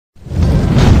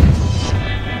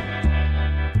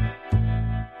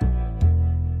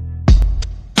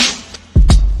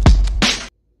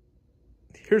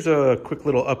Here's a quick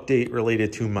little update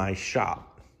related to my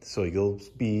shop. So you'll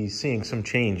be seeing some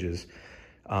changes.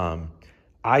 I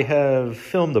have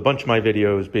filmed a bunch of my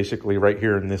videos basically right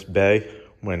here in this bay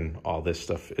when all this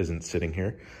stuff isn't sitting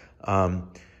here.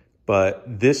 But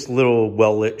this little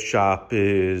well-lit shop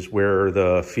is where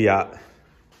the Fiat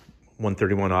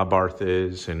 131 Abarth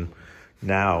is, and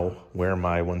now where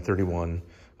my 131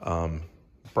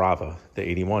 Brava, the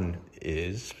 81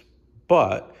 is.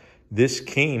 But this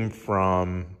came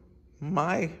from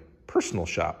my personal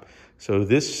shop. So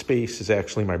this space is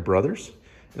actually my brother's,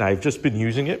 and I've just been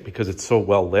using it because it's so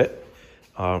well lit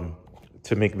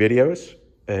to make videos.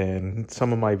 And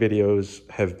some of my videos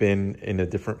have been in a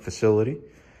different facility,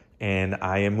 and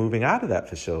I am moving out of that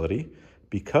facility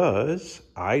because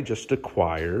I just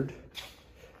acquired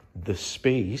the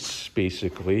space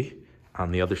basically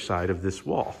on the other side of this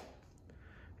wall.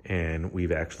 And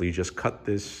we've actually just cut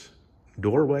this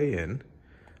doorway in,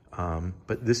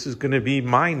 but this is going to be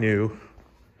my new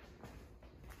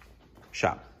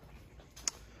shop.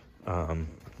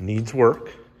 Needs work.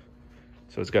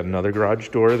 So it's got another garage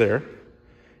door there.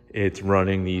 It's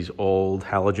running these old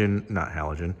fluorescent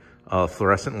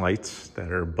lights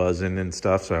that are buzzing and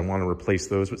stuff. So I want to replace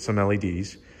those with some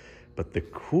LEDs. But the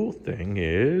cool thing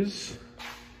is,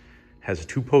 has a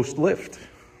 2-post lift.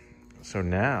 So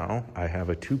now I have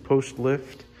a 2-post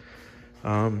lift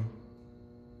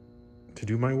to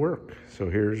do my work. So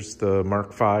here's the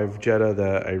Mark V Jetta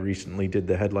that I recently did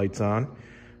the headlights on,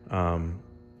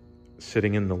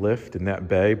 sitting in the lift in that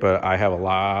bay. But I have a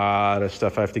lot of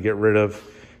stuff I have to get rid of.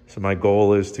 So my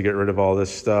goal is to get rid of all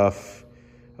this stuff,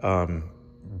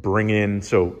 bring in,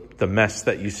 so the mess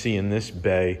that you see in this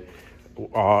bay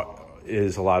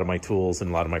is a lot of my tools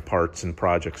and a lot of my parts and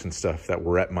projects and stuff that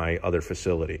were at my other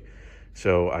facility.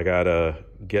 So I gotta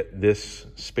get this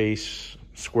space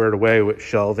squared away with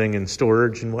shelving and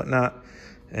storage and whatnot,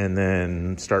 and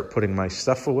then start putting my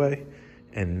stuff away.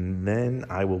 And then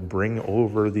I will bring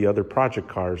over the other project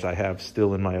cars I have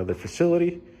still in my other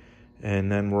facility,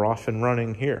 and then we're off and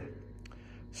running here.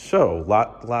 So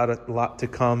lot to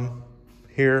come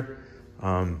here.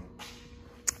 I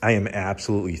am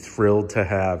absolutely thrilled to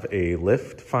have a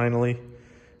lift finally.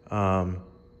 Yeah,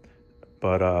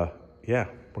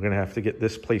 we're gonna have to get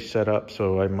this place set up.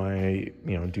 So I might,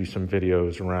 do some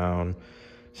videos around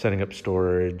setting up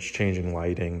storage, changing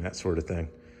lighting, that sort of thing.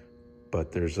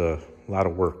 But there's a lot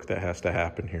of work that has to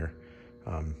happen here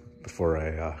before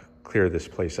I clear this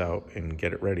place out and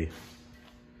get it ready.